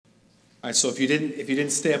All right, so if you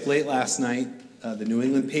didn't stay up late last night, the New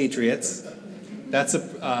England Patriots, that's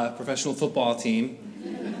a professional football team.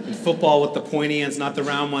 In football with the pointy ends, not the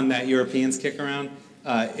round one that Europeans kick around,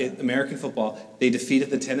 American football, they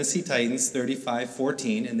defeated the Tennessee Titans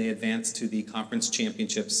 35-14, and they advanced to the conference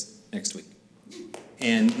championships next week.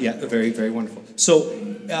 And yeah, very, very wonderful. So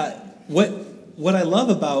what I love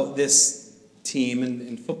about this team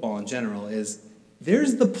and football in general is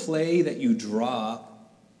there's the play that you draw,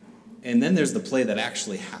 and then there's the play that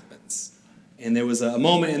actually happens. And there was a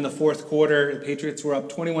moment in the fourth quarter, the Patriots were up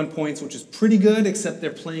 21 points, which is pretty good, except they're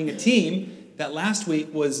playing a team that last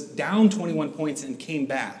week was down 21 points and came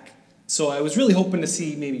back. So I was really hoping to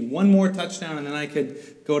see maybe one more touchdown, and then I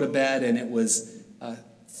could go to bed, and it was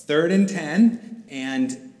 3rd and 10,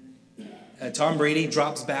 and Tom Brady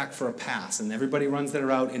drops back for a pass, and everybody runs their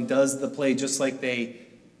route and does the play just like they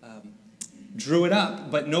drew it up,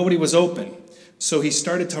 but nobody was open. So he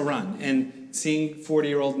started to run, and seeing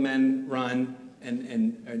 40-year-old men run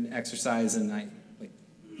and exercise, and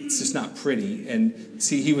it's just not pretty. And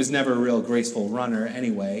see, he was never a real graceful runner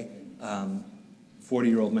anyway.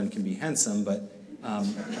 40-year-old men can be handsome, but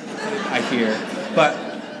I hear.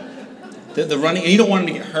 But the running, and you don't want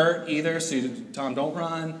him to get hurt either, so Tom, don't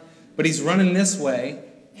run. But he's running this way,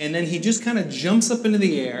 and then he just kind of jumps up into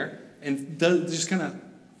the air and just kind of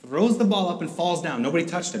throws the ball up and falls down. Nobody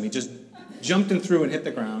touched him. He just jumped and threw and hit the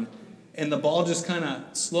ground. And the ball just kind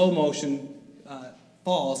of slow motion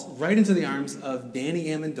falls right into the arms of Danny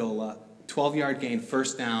Amendola, 12-yard gain,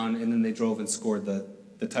 first down, and then they drove and scored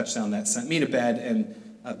the touchdown that sent me to bed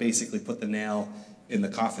and basically put the nail in the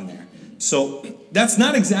coffin there. So that's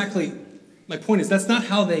not exactly, my point is, that's not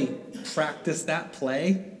how they practice that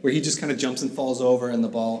play, where he just kind of jumps and falls over and the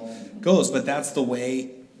ball goes, but that's the way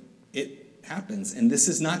it happens. And this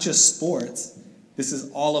is not just sports, this is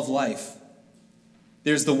all of life.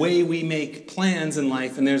 There's the way we make plans in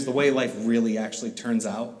life, and there's the way life really actually turns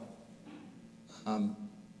out.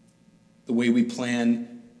 The way we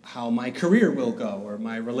plan how my career will go, or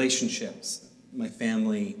my relationships, my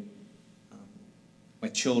family, my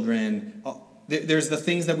children. There's the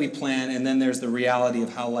things that we plan, and then there's the reality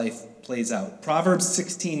of how life plays out. Proverbs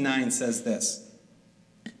 16:9 says this: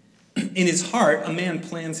 "In his heart a man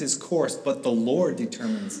plans his course, but the Lord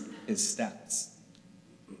determines his steps."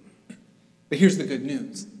 But here's the good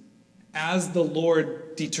news. As the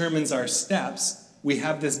Lord determines our steps, we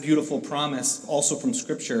have this beautiful promise also from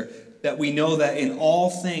Scripture that we know that in all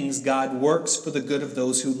things God works for the good of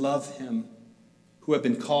those who love him, who have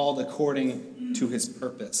been called according to his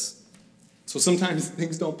purpose. So sometimes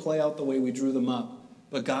things don't play out the way we drew them up,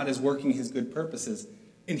 but God is working his good purposes.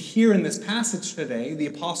 And here in this passage today, the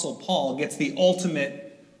Apostle Paul gets the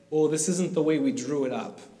ultimate, this isn't the way we drew it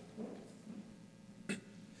up.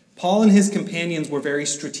 Paul and his companions were very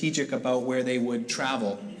strategic about where they would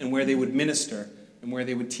travel and where they would minister and where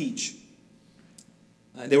they would teach.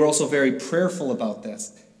 They were also very prayerful about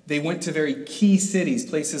this. They went to very key cities,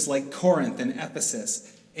 places like Corinth and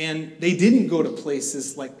Ephesus, and they didn't go to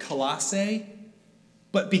places like Colossae,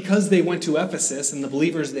 but because they went to Ephesus and the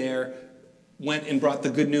believers there went and brought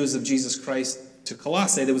the good news of Jesus Christ to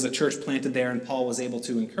Colossae, there was a church planted there and Paul was able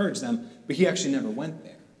to encourage them, but he actually never went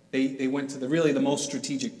there. They went to the most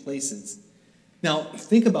strategic places. Now,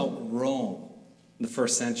 think about Rome in the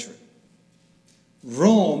first century.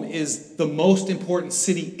 Rome is the most important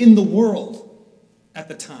city in the world at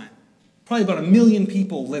the time. Probably about 1 million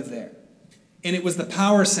people live there. And it was the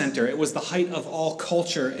power center. It was the height of all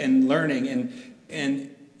culture and learning.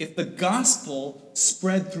 And if the gospel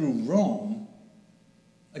spread through Rome,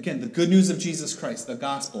 again, the good news of Jesus Christ, the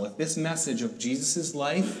gospel, if this message of Jesus'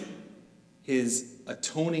 life, his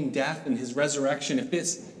atoning death and his resurrection,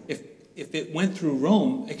 if it went through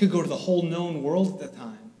Rome, it could go to the whole known world at the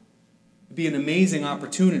time. It'd be an amazing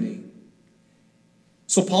opportunity.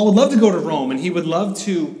 So Paul would love to go to Rome, and he would love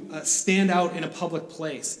to stand out in a public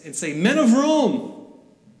place and say, "Men of Rome,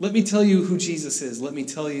 let me tell you who Jesus is. Let me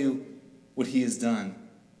tell you what he has done."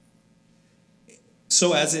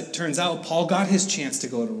 So as it turns out, Paul got his chance to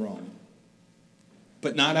go to Rome,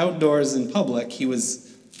 but not outdoors in public. He was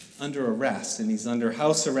under arrest, and he's under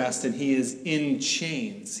house arrest, and he is in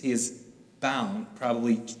chains. He is bound,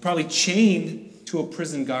 probably chained to a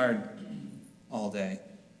prison guard all day.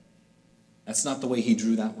 That's not the way he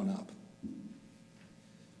drew that one up.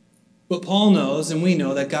 But Paul knows, and we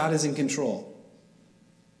know, that God is in control.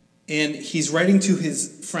 And he's writing to his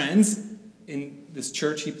friends in this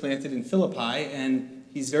church he planted in Philippi, and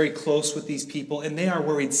he's very close with these people, and they are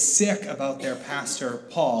worried sick about their pastor,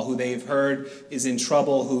 Paul, who they have heard is in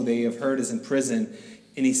trouble, who they have heard is in prison.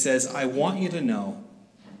 And he says, "I want you to know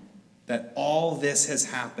that all this has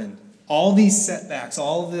happened All these setbacks,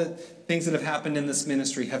 all the things that have happened in this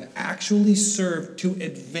ministry have actually served to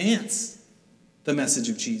advance the message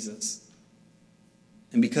of Jesus.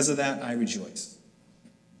 And because of that, I rejoice.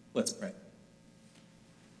 Let's pray.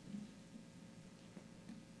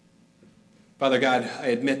 Father God, I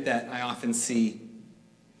admit that I often see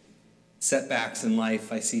setbacks in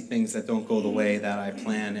life. I see things that don't go the way that I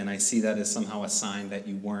plan, and I see that as somehow a sign that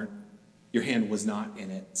your hand was not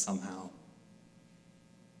in it somehow.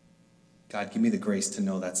 God, give me the grace to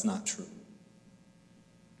know that's not true.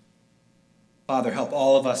 Father, help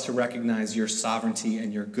all of us to recognize your sovereignty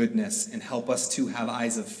and your goodness, and help us to have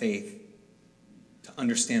eyes of faith to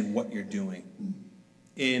understand what you're doing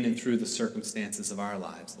in and through the circumstances of our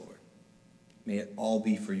lives, Lord. May it all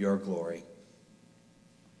be for your glory.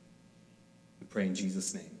 We pray in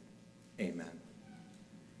Jesus' name. Amen.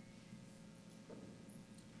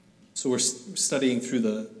 So we're studying through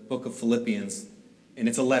the book of Philippians, and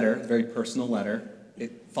it's a letter, a very personal letter.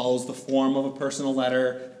 It follows the form of a personal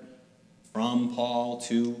letter from Paul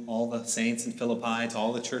to all the saints in Philippi, to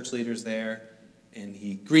all the church leaders there. And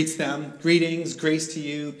he greets them. Greetings, grace to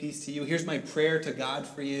you, peace to you. Here's my prayer to God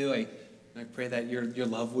for you. I pray that your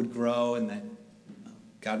love would grow and that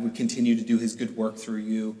God would continue to do his good work through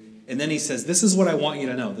you. And then he says, this is what I want you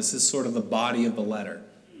to know. This is sort of the body of the letter.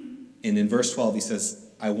 And in verse 12, he says,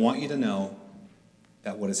 I want you to know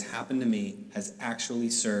that what has happened to me has actually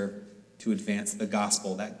served to advance the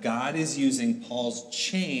gospel, that God is using Paul's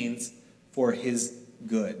chains for his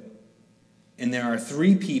good. And there are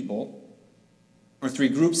three groups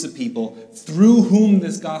of people through whom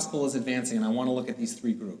this gospel is advancing, and I want to look at these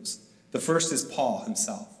three groups. The first is Paul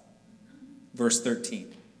himself, verse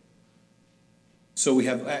 13. So we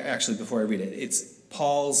have, actually, before I read it, it's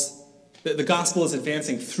Paul's, the gospel is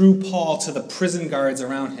advancing through Paul to the prison guards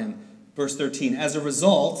around him. Verse 13, as a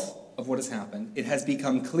result of what has happened, it has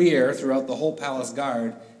become clear throughout the whole palace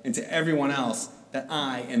guard and to everyone else that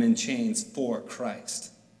I am in chains for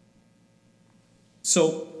Christ.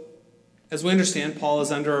 So, as we understand, Paul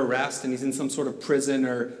is under arrest and he's in some sort of prison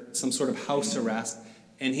or some sort of house arrest,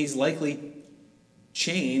 and he's likely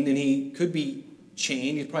chained, and he could be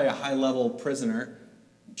chained, he's probably a high-level prisoner,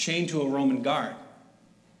 chained to a Roman guard.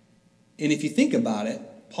 And if you think about it,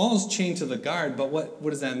 Paul's chained to the guard, but what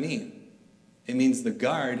does that mean? It means the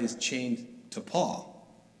guard is chained to Paul.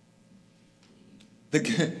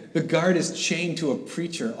 The guard is chained to a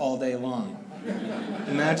preacher all day long.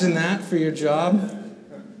 Imagine that for your job.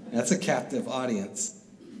 That's a captive audience.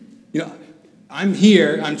 You know, I'm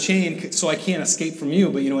here, I'm chained, so I can't escape from you,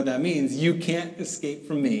 but you know what that means? You can't escape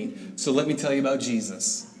from me. So let me tell you about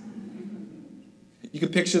Jesus. You can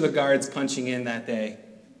picture the guards punching in that day.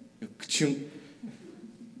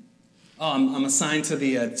 Oh, I'm assigned to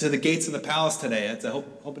the gates of the palace today. I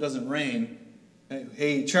hope it doesn't rain.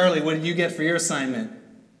 Hey, Charlie, what did you get for your assignment?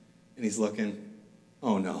 And he's looking.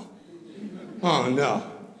 Oh, no. Oh, no.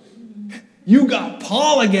 You got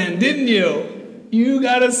Paul again, didn't you? You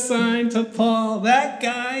got assigned to Paul. That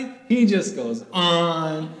guy, he just goes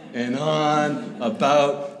on and on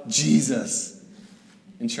about Jesus.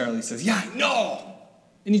 And Charlie says, yeah, I know.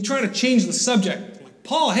 And you try to change the subject. I'm like,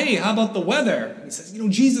 Paul, hey, how about the weather? And he says,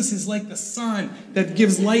 Jesus is like the sun that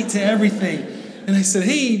gives light to everything. And I said,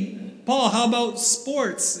 hey, Paul, how about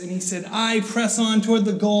sports? And he said, I press on toward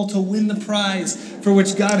the goal to win the prize for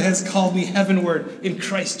which God has called me heavenward in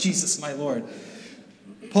Christ Jesus my Lord.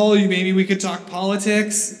 Paul, maybe we could talk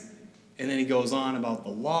politics. And then he goes on about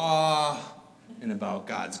the law and about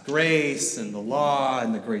God's grace and the law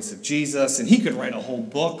and the grace of Jesus. And he could write a whole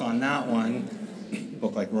book on that one, a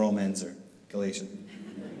book like Romans or Galatians.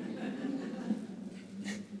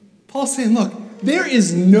 Paul's saying, look, there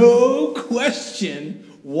is no question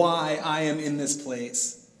why I am in this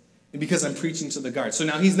place. And because I'm preaching to the guards. So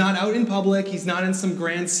now he's not out in public. He's not in some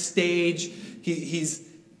grand stage. He's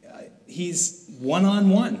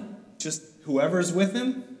one-on-one. Just whoever's with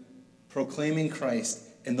him, proclaiming Christ.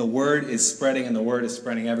 And the word is spreading, and the word is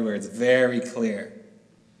spreading everywhere. It's very clear.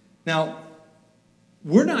 Now,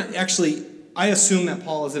 we're not actually, I assume that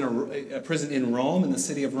Paul is in a prison in Rome, in the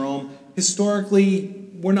city of Rome. Historically,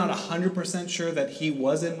 we're not 100% sure that he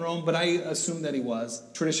was in Rome, but I assume that he was.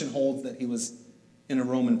 Tradition holds that he was in a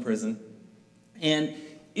Roman prison. And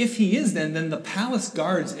if he is then the palace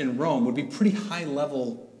guards in Rome would be pretty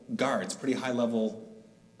high-level guards, pretty high-level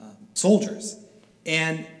soldiers.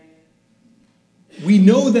 And we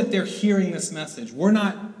know that they're hearing this message. We're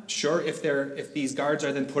not sure if these guards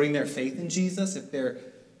are then putting their faith in Jesus, if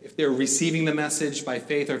they're receiving the message by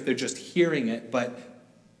faith, or if they're just hearing it. But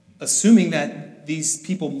assuming that these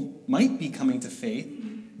people might be coming to faith,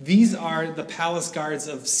 These are the palace guards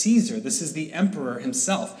of Caesar. This is the emperor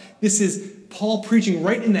himself. This is Paul preaching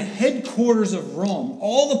right in the headquarters of Rome.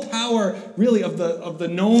 All the power, really, of the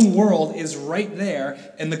known world is right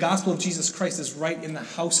there, and the gospel of Jesus Christ is right in the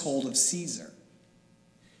household of Caesar.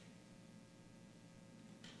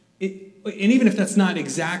 And even if that's not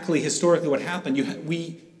exactly historically what happened,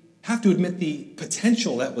 we have to admit the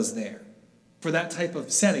potential that was there for that type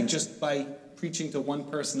of setting just by preaching to one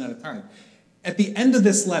person at a time. At the end of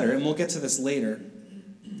this letter, and we'll get to this later,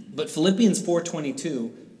 but Philippians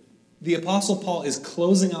 4:22, the Apostle Paul is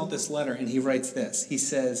closing out this letter, and he writes this. He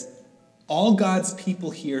says, "All God's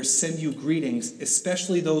people here send you greetings,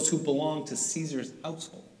 especially those who belong to Caesar's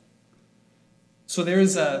household." So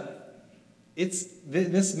this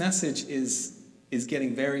message is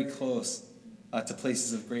getting very close to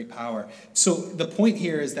places of great power. So the point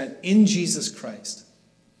here is that in Jesus Christ,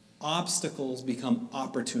 obstacles become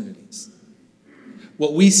opportunities.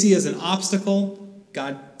 What we see as an obstacle,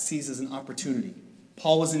 God sees as an opportunity.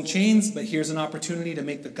 Paul was in chains, but here's an opportunity to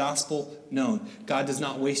make the gospel known. God does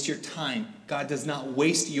not waste your time. God does not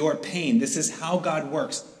waste your pain. This is how God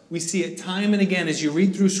works. We see it time and again as you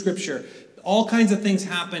read through Scripture. All kinds of things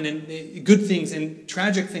happen, and good things and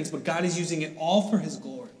tragic things, but God is using it all for his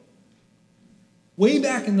glory. Way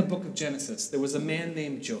back in the book of Genesis, there was a man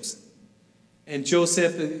named Joseph. And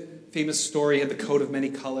Joseph, the famous story, had the coat of many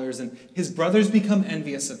colors, and his brothers become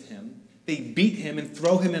envious of him. They beat him and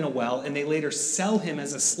throw him in a well, and they later sell him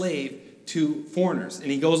as a slave to foreigners. And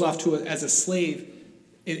he goes off as a slave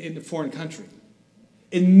in a foreign country.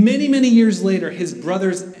 And many, many years later, his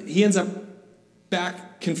brothers, he ends up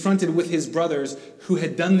back confronted with his brothers who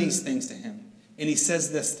had done these things to him. And he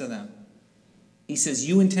says this to them. He says,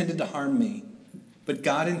 "You intended to harm me, but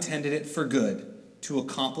God intended it for good, to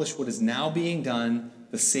accomplish what is now being done,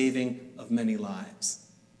 the saving of many lives."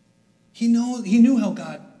 He knew how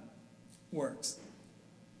God works.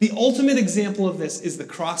 The ultimate example of this is the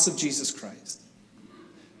cross of Jesus Christ.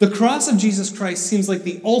 The cross of Jesus Christ seems like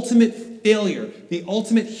the ultimate failure, the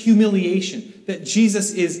ultimate humiliation, that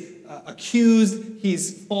Jesus is accused,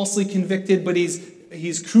 he's falsely convicted, but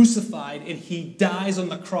he's crucified and he dies on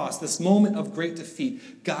the cross. This moment of great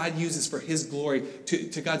defeat, God uses for his glory,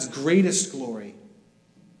 to God's greatest glory.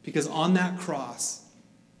 Because on that cross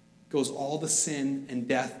goes all the sin and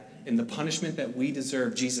death and the punishment that we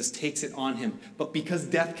deserve. Jesus takes it on him. But because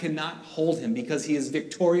death cannot hold him, because he is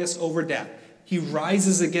victorious over death, he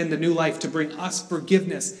rises again to new life to bring us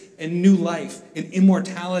forgiveness and new life and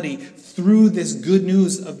immortality through this good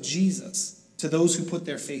news of Jesus to those who put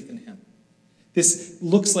their faith in him. This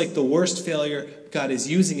looks like the worst failure. God is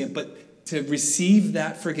using it, but to receive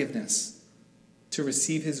that forgiveness, to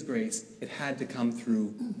receive his grace, it had to come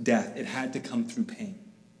through death. It had to come through pain.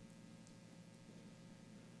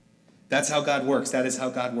 That's how God works. That is how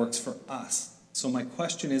God works for us. So my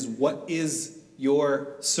question is, what is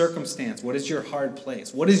your circumstance? What is your hard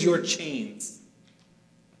place? What is your chains?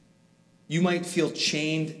 You might feel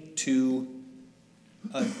chained to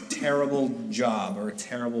a terrible job or a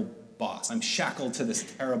terrible boss. I'm shackled to this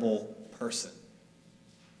terrible person.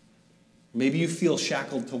 Maybe you feel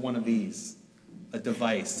shackled to one of these, a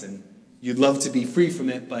device, and you'd love to be free from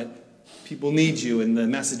it, but people need you, and the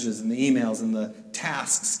messages and the emails and the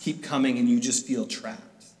tasks keep coming, and you just feel trapped.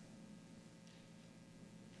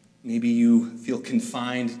 Maybe you feel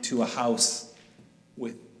confined to a house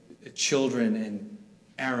with children and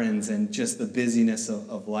errands and just the busyness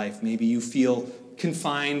of life. Maybe you feel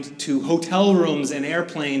confined to hotel rooms and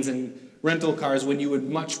airplanes and rental cars when you would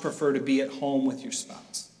much prefer to be at home with your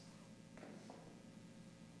spouse.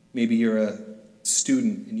 Maybe you're a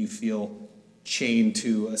student and you feel chained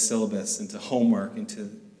to a syllabus and to homework and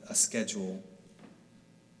to a schedule.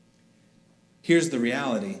 Here's the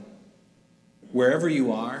reality. Wherever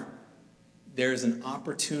you are, there's an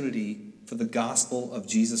opportunity for the gospel of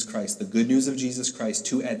Jesus Christ, the good news of Jesus Christ,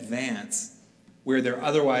 to advance where there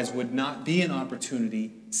otherwise would not be an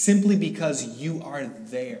opportunity simply because you are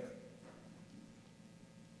there.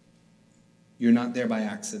 You're not there by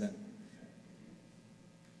accident.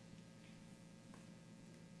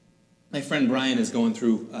 My friend Brian is going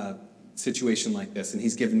through a situation like this, and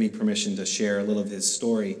he's given me permission to share a little of his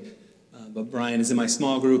story. But Brian is in my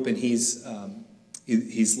small group, and he's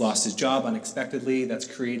lost his job unexpectedly. That's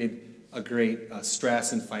created a great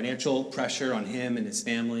stress and financial pressure on him and his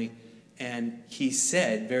family. And he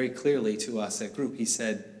said very clearly to us at group, he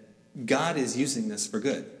said, God is using this for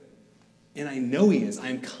good. And I know he is. I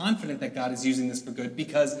am confident that God is using this for good,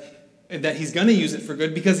 that he's going to use it for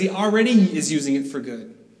good because he already is using it for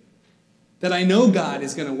good. That I know God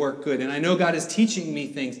is going to work good, and I know God is teaching me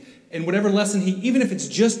things. And whatever lesson even if it's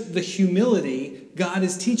just the humility God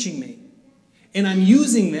is teaching me. And I'm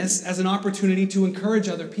using this as an opportunity to encourage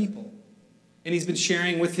other people. And he's been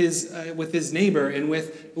sharing with his neighbor and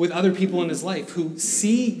with other people in his life who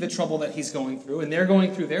see the trouble that he's going through, and they're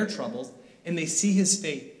going through their troubles, and they see his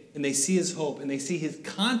faith, and they see his hope, and they see his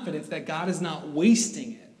confidence that God is not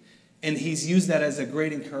wasting it. And he's used that as a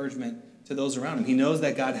great encouragement to those around him. He knows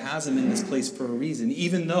that God has him in this place for a reason,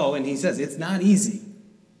 even though, and he says, it's not easy.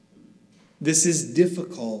 This is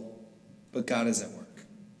difficult, but God is at work.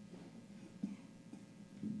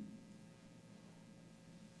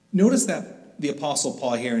 Notice that the Apostle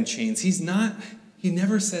Paul here in chains, he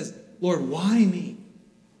never says, Lord, why me?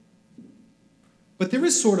 But there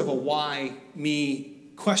is sort of a why me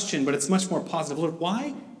question, but it's much more positive. Lord,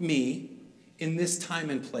 why me in this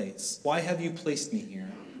time and place? Why have you placed me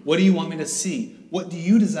here? What do you want me to see? What do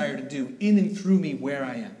you desire to do in and through me where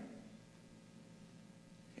I am?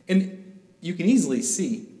 And you can easily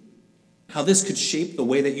see how this could shape the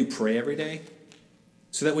way that you pray every day,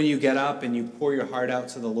 so that when you get up and you pour your heart out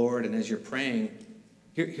to the Lord, and as you're praying,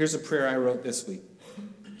 here's a prayer I wrote this week.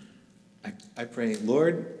 I pray,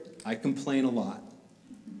 Lord, I complain a lot.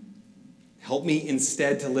 Help me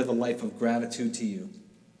instead to live a life of gratitude to you.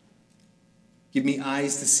 Give me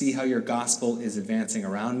eyes to see how your gospel is advancing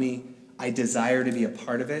around me. I desire to be a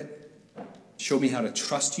part of it. Show me how to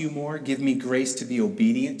trust you more. Give me grace to be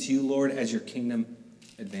obedient to you, Lord, as your kingdom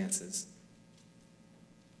advances.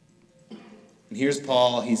 And here's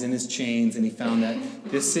Paul. He's in his chains, and he found that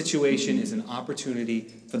this situation is an opportunity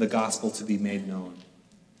for the gospel to be made known.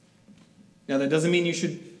 Now, that doesn't mean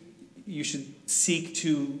you should seek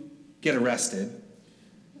to get arrested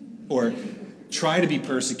or try to be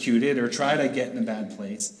persecuted or try to get in a bad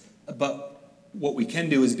place. But what we can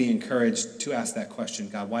do is be encouraged to ask that question,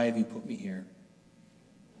 God, why have you put me here?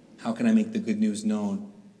 How can I make the good news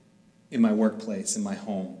known in my workplace, in my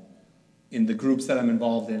home, in the groups that I'm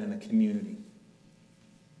involved in the community,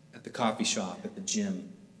 at the coffee shop, at the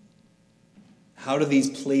gym? How do these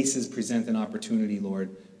places present an opportunity,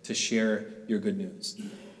 Lord, to share your good news?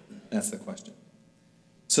 That's the question.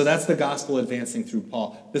 So that's the gospel advancing through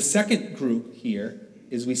Paul. The second group here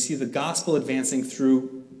is we see the gospel advancing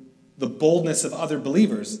through the boldness of other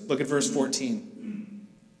believers. Look at verse 14.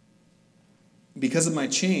 Because of my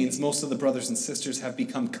chains, most of the brothers and sisters have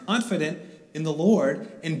become confident in the Lord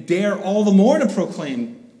and dare all the more to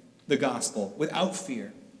proclaim the gospel without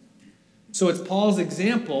fear. So it's Paul's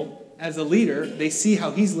example as a leader. They see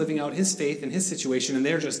how he's living out his faith in his situation, and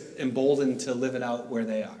they're just emboldened to live it out where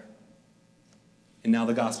they are. And now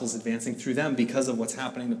the gospel is advancing through them because of what's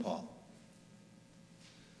happening to Paul.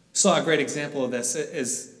 Saw a great example of this.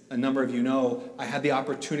 As a number of you know, I had the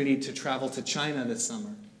opportunity to travel to China this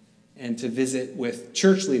summer and to visit with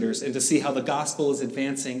church leaders and to see how the gospel is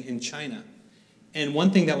advancing in China. And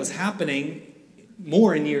one thing that was happening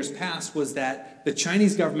more in years past was that the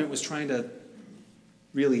Chinese government was trying to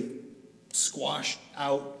really squash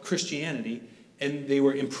out Christianity, and they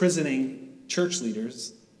were imprisoning church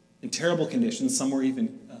leaders in terrible conditions. Some were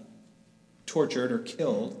even tortured or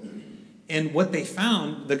killed. And what they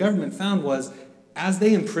found, the government found, was as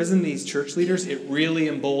they imprisoned these church leaders, it really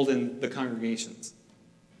emboldened the congregations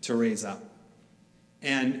to raise up.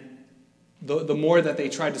 And the more that they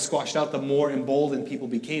tried to squash it out, the more emboldened people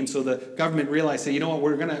became. So the government realized, you know what,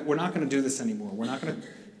 we're not going to do this anymore. We're not going to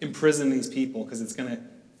imprison these people because it's going to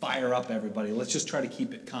fire up everybody. Let's just try to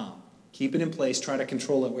keep it calm. Keep it in place. Try to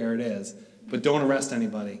control it where it is. But don't arrest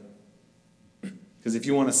anybody. Because if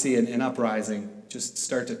you want to see an uprising, just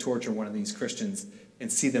start to torture one of these Christians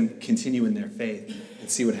and see them continue in their faith and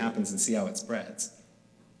see what happens and see how it spreads.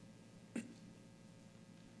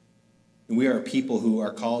 And we are a people who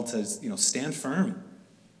are called to, stand firm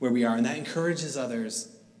where we are, and that encourages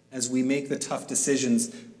others as we make the tough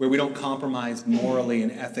decisions where we don't compromise morally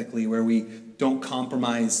and ethically, where we don't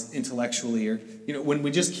compromise intellectually, or when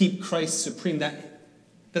we just keep Christ supreme.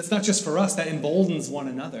 That's not just for us, that emboldens one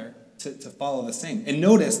another to follow the same. And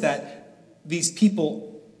notice that these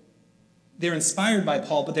people, they're inspired by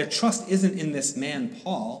Paul, but their trust isn't in this man,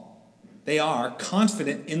 Paul. They are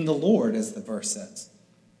confident in the Lord, as the verse says.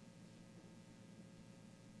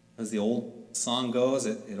 As the old song goes,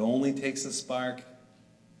 it only takes a spark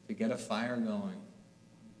to get a fire going.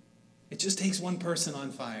 It just takes one person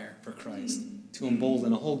on fire for Christ to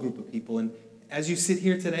embolden a whole group of people. And as you sit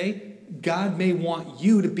here today, God may want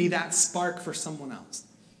you to be that spark for someone else.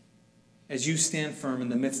 As you stand firm in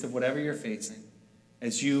the midst of whatever you're facing,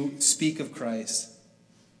 as you speak of Christ,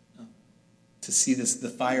 to see the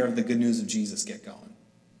fire of the good news of Jesus get going.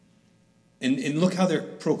 And look how they're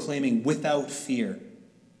proclaiming without fear.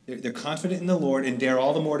 They're confident in the Lord and dare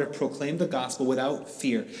all the more to proclaim the gospel without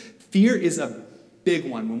fear. Fear is a big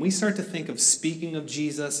one. When we start to think of speaking of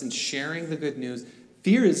Jesus and sharing the good news,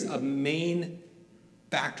 fear is a main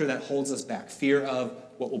factor that holds us back. Fear of,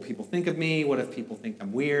 what will people think of me? What if people think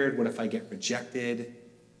I'm weird? What if I get rejected?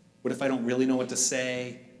 What if I don't really know what to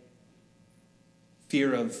say?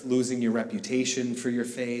 Fear of losing your reputation for your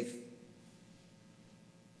faith.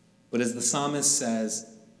 But as the psalmist says,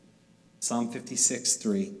 Psalm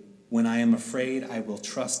 56:3, when I am afraid, I will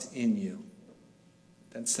trust in you.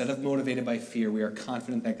 That instead of motivated by fear, we are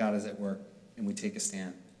confident that God is at work, and we take a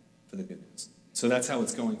stand for the good news. So that's how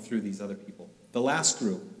it's going through these other people. The last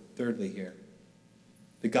group, thirdly here,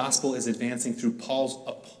 the gospel is advancing through Paul's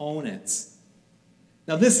opponents.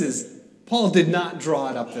 Now Paul did not draw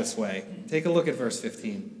it up this way. Take a look at verse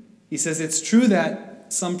 15. He says, it's true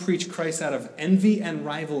that some preach Christ out of envy and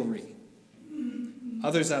rivalry,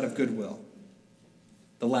 others out of goodwill.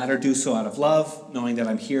 The latter do so out of love, knowing that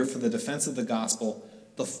I'm here for the defense of the gospel.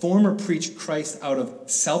 The former preach Christ out of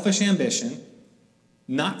selfish ambition,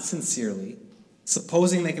 not sincerely,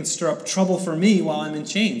 supposing they can stir up trouble for me while I'm in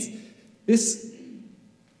chains. This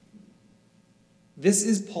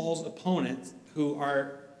is Paul's opponents who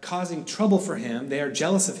are causing trouble for him. They are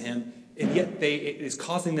jealous of him, and yet it is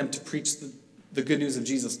causing them to preach the good news of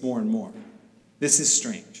Jesus more and more. This is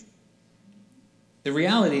strange. The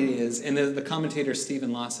reality is, and the commentator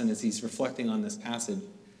Stephen Lawson, as he's reflecting on this passage,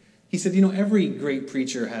 he said, every great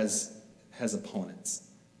preacher has opponents,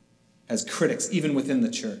 has critics, even within the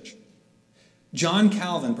church. John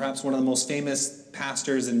Calvin, perhaps one of the most famous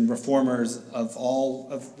pastors and reformers of all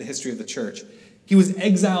of the history of the church, he was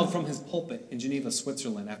exiled from his pulpit in Geneva,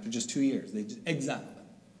 Switzerland after just 2 years. They just exiled him.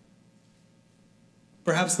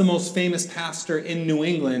 Perhaps the most famous pastor in New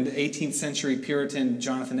England, 18th century Puritan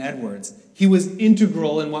Jonathan Edwards, he was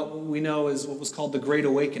integral in what we know as what was called the Great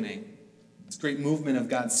Awakening, this great movement of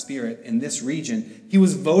God's Spirit in this region. He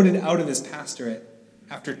was voted out of his pastorate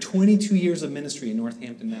after 22 years of ministry in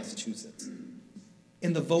Northampton, Massachusetts.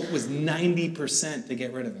 And the vote was 90% to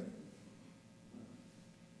get rid of him.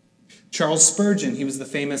 Charles Spurgeon, he was the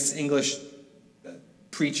famous English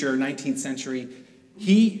preacher, 19th century.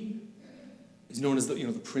 He is known as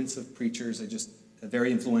the Prince of Preachers,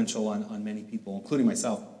 very influential on many people, including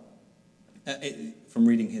myself, from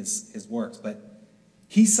reading his works. But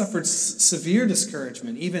he suffered severe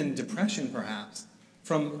discouragement, even depression perhaps,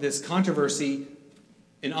 from this controversy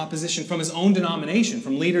in opposition from his own denomination,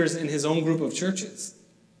 from leaders in his own group of churches,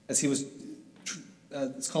 as he was,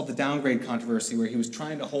 it's called the downgrade controversy, where he was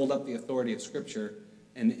trying to hold up the authority of Scripture,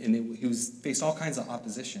 and he faced all kinds of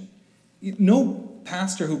opposition. No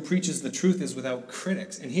pastor who preaches the truth is without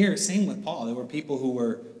critics. And here, same with Paul, there were people who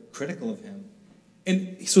were critical of him.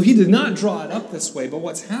 And so he did not draw it up this way, but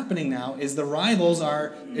what's happening now is the rivals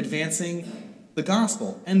are advancing the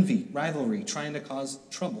gospel, envy, rivalry, trying to cause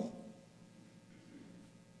trouble.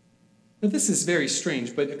 Now, this is very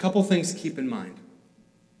strange, but a couple things to keep in mind.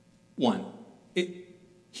 One,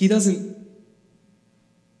 he's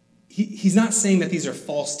not saying that these are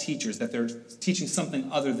false teachers, that they're teaching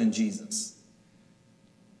something other than Jesus.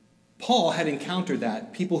 Paul had encountered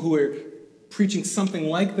that, people who were preaching something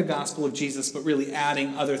like the gospel of Jesus, but really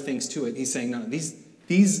adding other things to it. He's saying, no,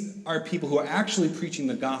 these are people who are actually preaching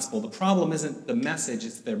the gospel. The problem isn't the message,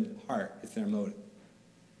 it's their heart, it's their motive.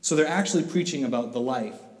 So they're actually preaching about the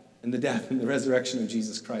life and the death and the resurrection of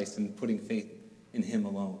Jesus Christ and putting faith in him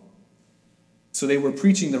alone. So they were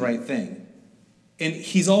preaching the right thing. And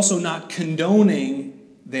he's also not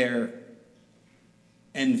condoning their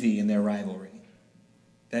envy and their rivalry.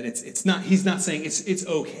 That he's not saying it's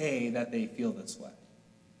okay that they feel this way.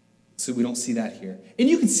 So we don't see that here. And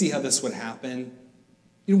you can see how this would happen.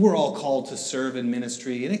 We're all called to serve in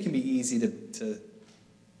ministry, and it can be easy to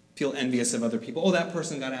feel envious of other people. Oh, that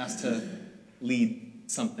person got asked to lead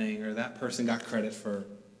something, or that person got credit for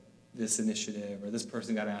this initiative, or this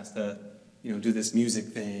person got asked to do this music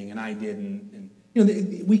thing, and I didn't.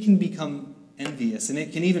 And we can become envious, and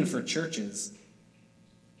it can even for churches.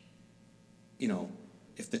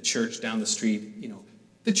 If the church down the street,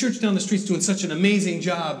 the church down the street's doing such an amazing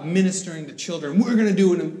job ministering to children, we're going to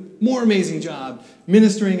do a more amazing job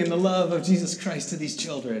ministering in the love of Jesus Christ to these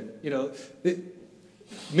children.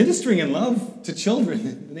 Ministering in love to children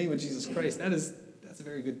in the name of Jesus Christ, that's a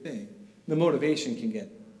very good thing. The motivation can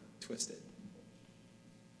get twisted.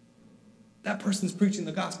 That person's preaching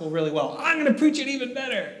the gospel really well. I'm going to preach it even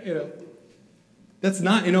better. That's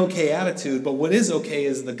not an okay attitude, but what is okay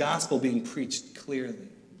is the gospel being preached clearly.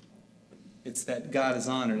 It's that God is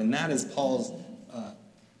honored, and that is Paul's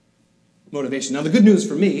motivation. Now, the good news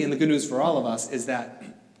for me, and the good news for all of us, is that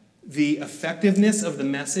the effectiveness of the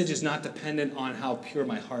message is not dependent on how pure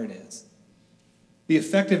my heart is. The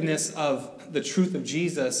effectiveness of the truth of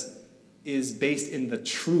Jesus is based in the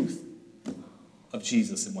truth of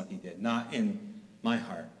Jesus and what he did, not in my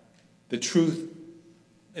heart. The truth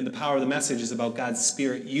and the power of the message is about God's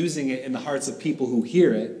Spirit using it in the hearts of people who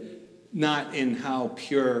hear it, not in how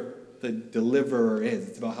pure the deliverer is.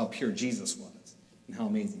 It's about how pure Jesus was and how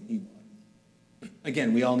amazing he was.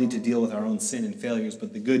 Again, we all need to deal with our own sin and failures,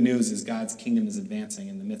 but the good news is God's kingdom is advancing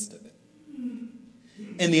in the midst of it.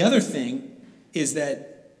 And the other thing is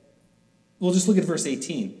that, we'll just look at verse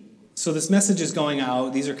 18. So this message is going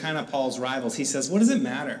out. These are kind of Paul's rivals. He says, what does it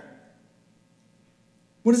matter?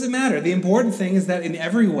 What does it matter? The important thing is that in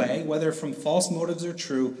every way, whether from false motives or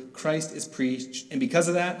true, Christ is preached. And because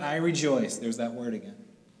of that, I rejoice. There's that word again.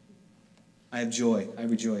 I have joy. I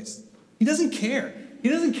rejoice. He doesn't care. He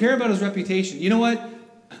doesn't care about his reputation. You know what?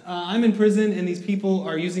 I'm in prison, and these people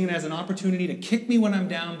are using it as an opportunity to kick me when I'm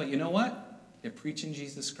down. But you know what? They're preaching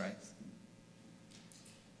Jesus Christ.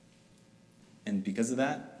 And because of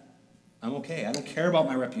that, I'm okay. I don't care about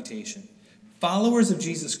my reputation. Followers of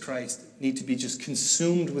Jesus Christ need to be just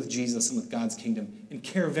consumed with Jesus and with God's kingdom and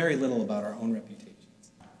care very little about our own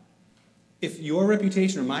reputations. If your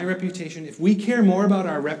reputation or my reputation, if we care more about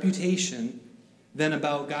our reputation than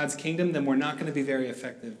about God's kingdom, then we're not going to be very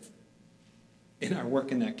effective in our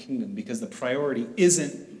work in that kingdom, because the priority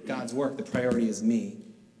isn't God's work. The priority is me.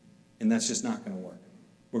 And that's just not going to work.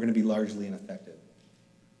 We're going to be largely ineffective.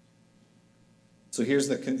 So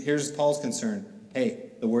here's Paul's concern.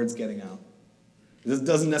 Hey, the word's getting out. This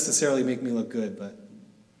doesn't necessarily make me look good, but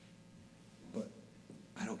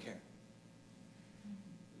I don't care.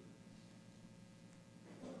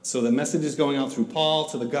 So the message is going out through Paul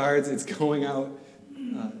to the guards. It's going out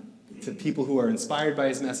to people who are inspired by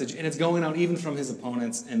his message, and it's going out even from his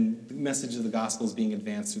opponents, and the message of the gospel is being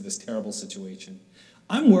advanced through this terrible situation.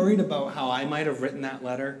 I'm worried about how I might have written that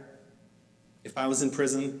letter if I was in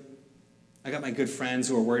prison. I got my good friends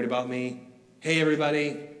who are worried about me. Hey,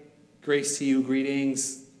 everybody. Grace to you,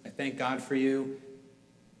 greetings. I thank God for you.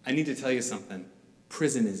 I need to tell you something.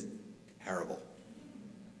 Prison is terrible.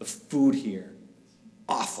 The food here,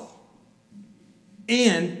 awful.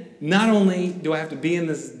 And not only do I have to be in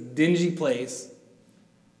this dingy place,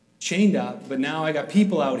 chained up, but now I got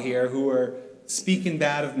people out here who are speaking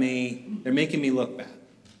bad of me. They're making me look bad.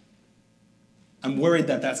 I'm worried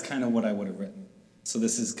that that's kind of what I would have written. So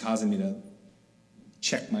this is causing me to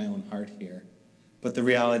check my own heart here. But the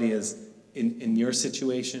reality is, in your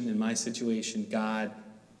situation, in my situation, God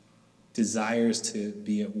desires to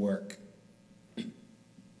be at work.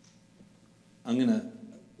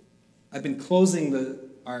 I've been closing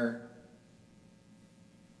our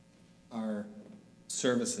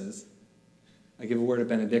services. I give a word of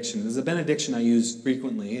benediction. There's a benediction I use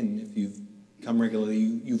frequently, and if you've come regularly,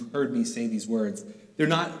 you've heard me say these words. They're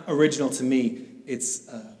not original to me. It's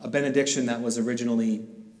a benediction that was originally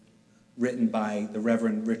written by the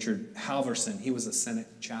Reverend Richard Halverson. He was a Senate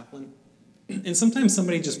chaplain. And sometimes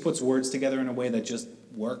somebody just puts words together in a way that just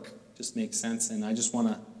work, just makes sense. And I just want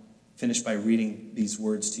to finish by reading these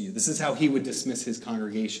words to you. This is how he would dismiss his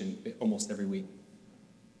congregation almost every week.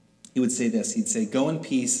 He would say this. He'd say, "Go in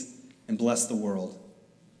peace and bless the world.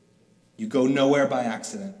 You go nowhere by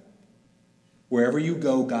accident. Wherever you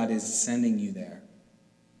go, God is sending you there.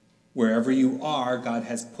 Wherever you are, God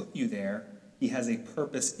has put you there. He has a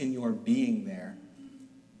purpose in your being there.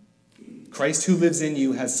 Christ who lives in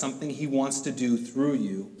you has something he wants to do through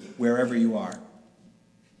you wherever you are.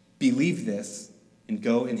 Believe this and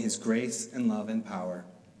go in his grace and love and power.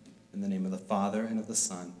 In the name of the Father and of the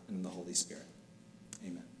Son and of the Holy Spirit."